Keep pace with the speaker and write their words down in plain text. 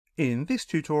In this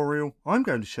tutorial, I'm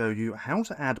going to show you how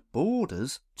to add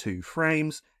borders to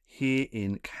frames here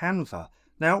in Canva.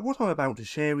 Now, what I'm about to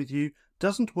share with you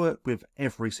doesn't work with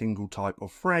every single type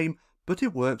of frame, but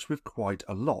it works with quite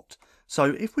a lot.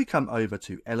 So if we come over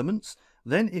to Elements,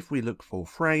 then if we look for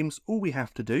frames, all we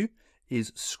have to do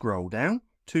is scroll down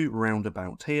to round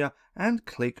about here and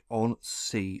click on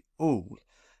See All.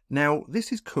 Now,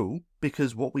 this is cool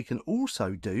because what we can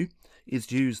also do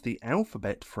is use the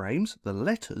alphabet frames, the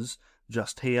letters,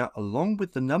 just here along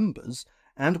with the numbers,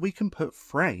 and we can put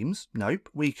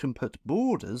we can put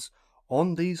borders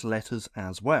on these letters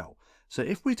as well. So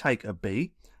if we take a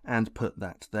B and put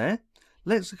that there,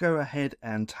 let's go ahead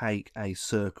and take a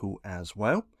circle as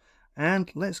well,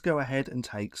 and let's go ahead and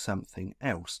take something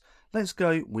else. Let's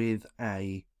go with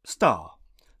a star.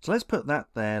 So let's put that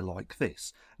there like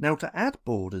this. Now to add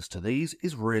borders to these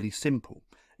is really simple.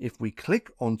 If we click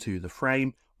onto the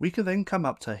frame, we can then come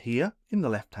up to here in the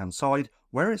left hand side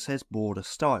where it says border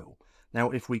style. Now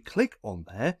if we click on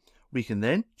there, we can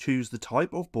then choose the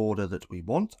type of border that we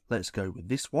want. Let's go with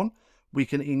this one. We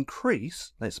can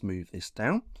increase, let's move this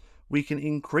down. We can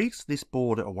increase this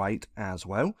border weight as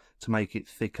well to make it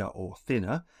thicker or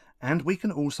thinner, and we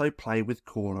can also play with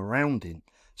corner rounding.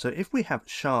 So if we have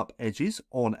sharp edges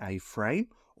on a frame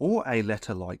or a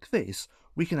letter like this,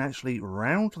 we can actually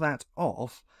round that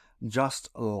off just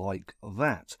like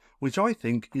that, which I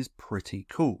think is pretty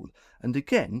cool. And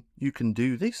again, you can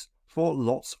do this for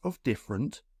lots of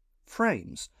different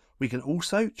frames. We can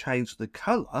also change the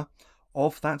color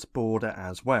of that border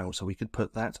as well. So we could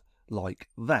put that like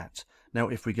that. Now,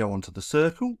 if we go onto the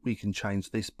circle, we can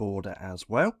change this border as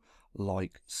well,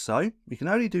 like so. We can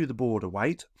only do the border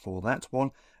weight for that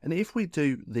one. And if we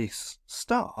do this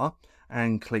star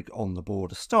and click on the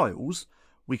border styles,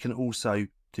 we can also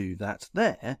do that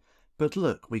there. But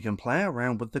look, we can play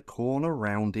around with the corner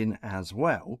rounding as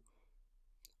well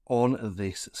on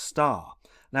this star.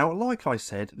 Now, like I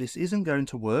said, this isn't going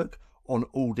to work on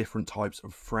all different types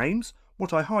of frames.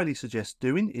 What I highly suggest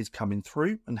doing is coming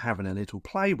through and having a little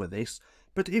play with this.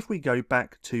 But if we go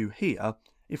back to here,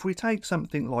 if we take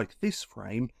something like this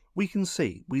frame, we can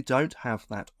see we don't have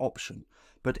that option.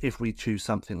 But if we choose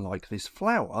something like this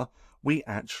flower, we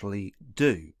actually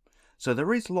do. So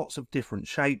there is lots of different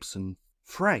shapes and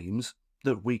frames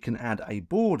that we can add a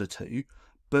border to,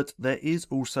 but there is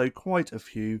also quite a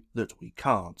few that we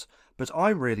can't. But I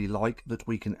really like that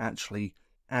we can actually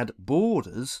add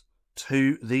borders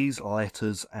to these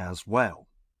letters as well.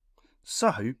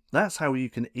 So that's how you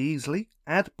can easily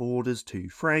add borders to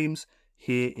frames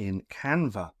here in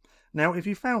Canva. Now, if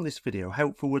you found this video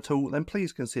helpful at all, then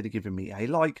please consider giving me a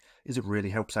like, as it really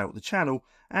helps out the channel.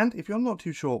 And if you're not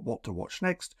too sure what to watch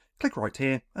next, click right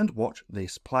here and watch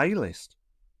this playlist.